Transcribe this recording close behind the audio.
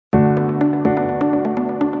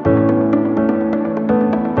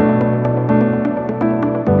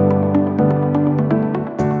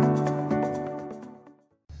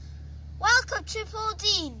to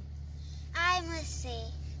Poldean. I'm Lucy.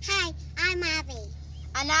 Hi, I'm Abbie.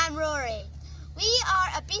 And I'm Rory. We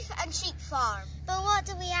are a beef and sheep farm. But what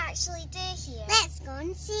do we actually do here? Let's go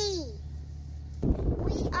and see.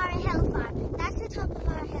 We are a hill farm. That's the top of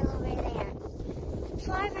our hill over there.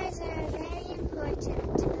 Farmers are very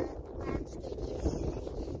important to the landscape you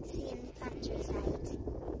see in the countryside.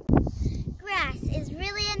 Grass is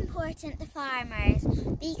really important to farmers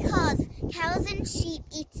because cows and sheep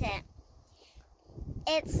eat it.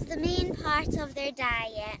 It's the main part of their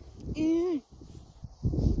diet. Isn't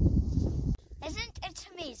it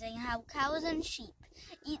amazing how cows and sheep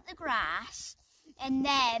eat the grass and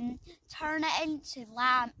then turn it into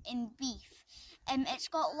lamb and beef? It's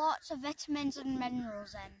got lots of vitamins and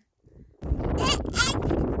minerals in.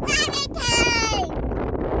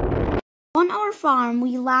 On our farm,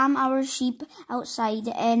 we lamb our sheep outside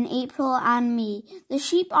in April and May. The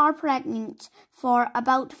sheep are pregnant for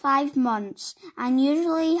about 5 months and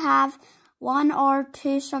usually have 1 or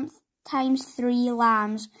 2, sometimes 3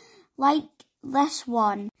 lambs, like this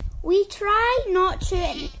one. We try not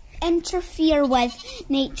to interfere with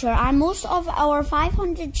nature, and most of our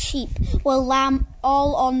 500 sheep will lamb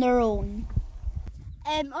all on their own.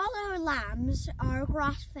 All our lambs are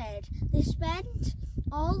grass-fed. They spend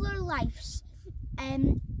all their lives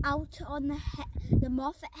out on the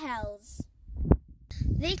Moffat Hills.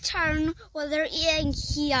 They turn what they're eating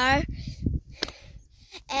here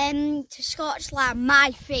to Scotch lamb,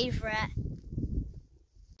 my favourite.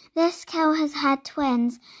 This cow has had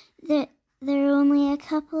twins. They're only a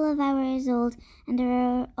couple of hours old and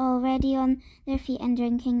are already on their feet and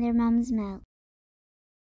drinking their mum's milk.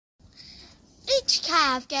 Each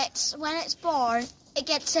calf gets, when it's born, it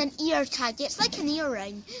gets an ear tag. It's like an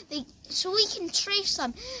earring. So we can trace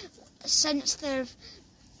them since they've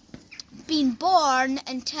been born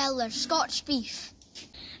until they're Scotch beef.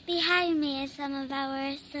 Behind me is some of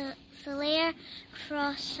our Solaire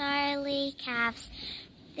Cross Charolais calves.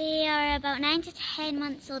 They are about 9 to 10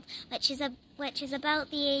 months old, which is about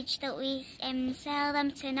the age that we sell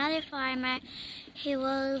them to another farmer, who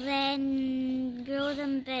will then grow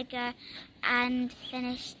them bigger and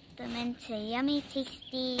finish them into yummy,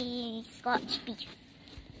 tasty Scotch beef.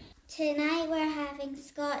 Tonight we're having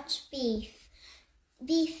Scotch beef.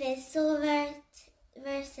 Beef is so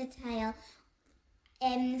versatile,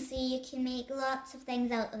 so you can make lots of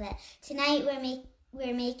things out of it. Tonight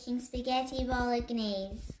we're making spaghetti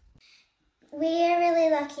bolognese. We're really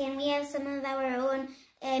lucky and we have some of our own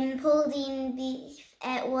Poldean beef.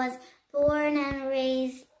 It was born and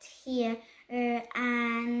raised here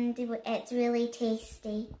and it's really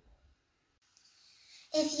tasty.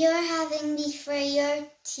 If you're having beef for your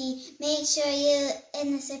tea, make sure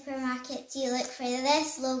in the supermarket you look for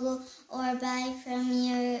this logo or buy from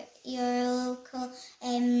your local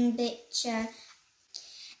butcher.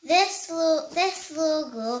 This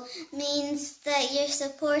logo means that you're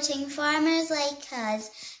supporting farmers like us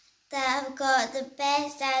that have got the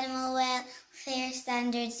best animal welfare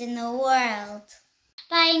standards in the world.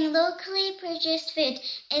 Buying locally produced food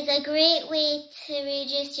is a great way to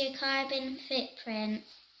reduce your carbon footprint.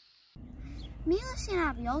 Me, Lucy and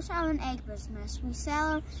Abbie also have an egg business. We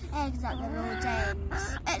sell our eggs at the road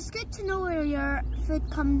ends. It's good to know where your food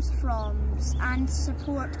comes from and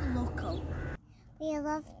support local. We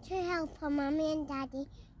love to help our mummy and daddy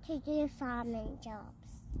to do farming jobs.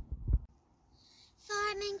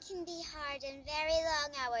 Farming can be hard and very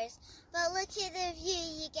long hours, but look at the view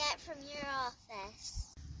you get from your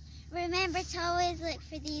office. Remember to always look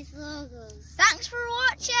for these logos. Thanks for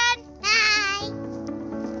watching! Bye!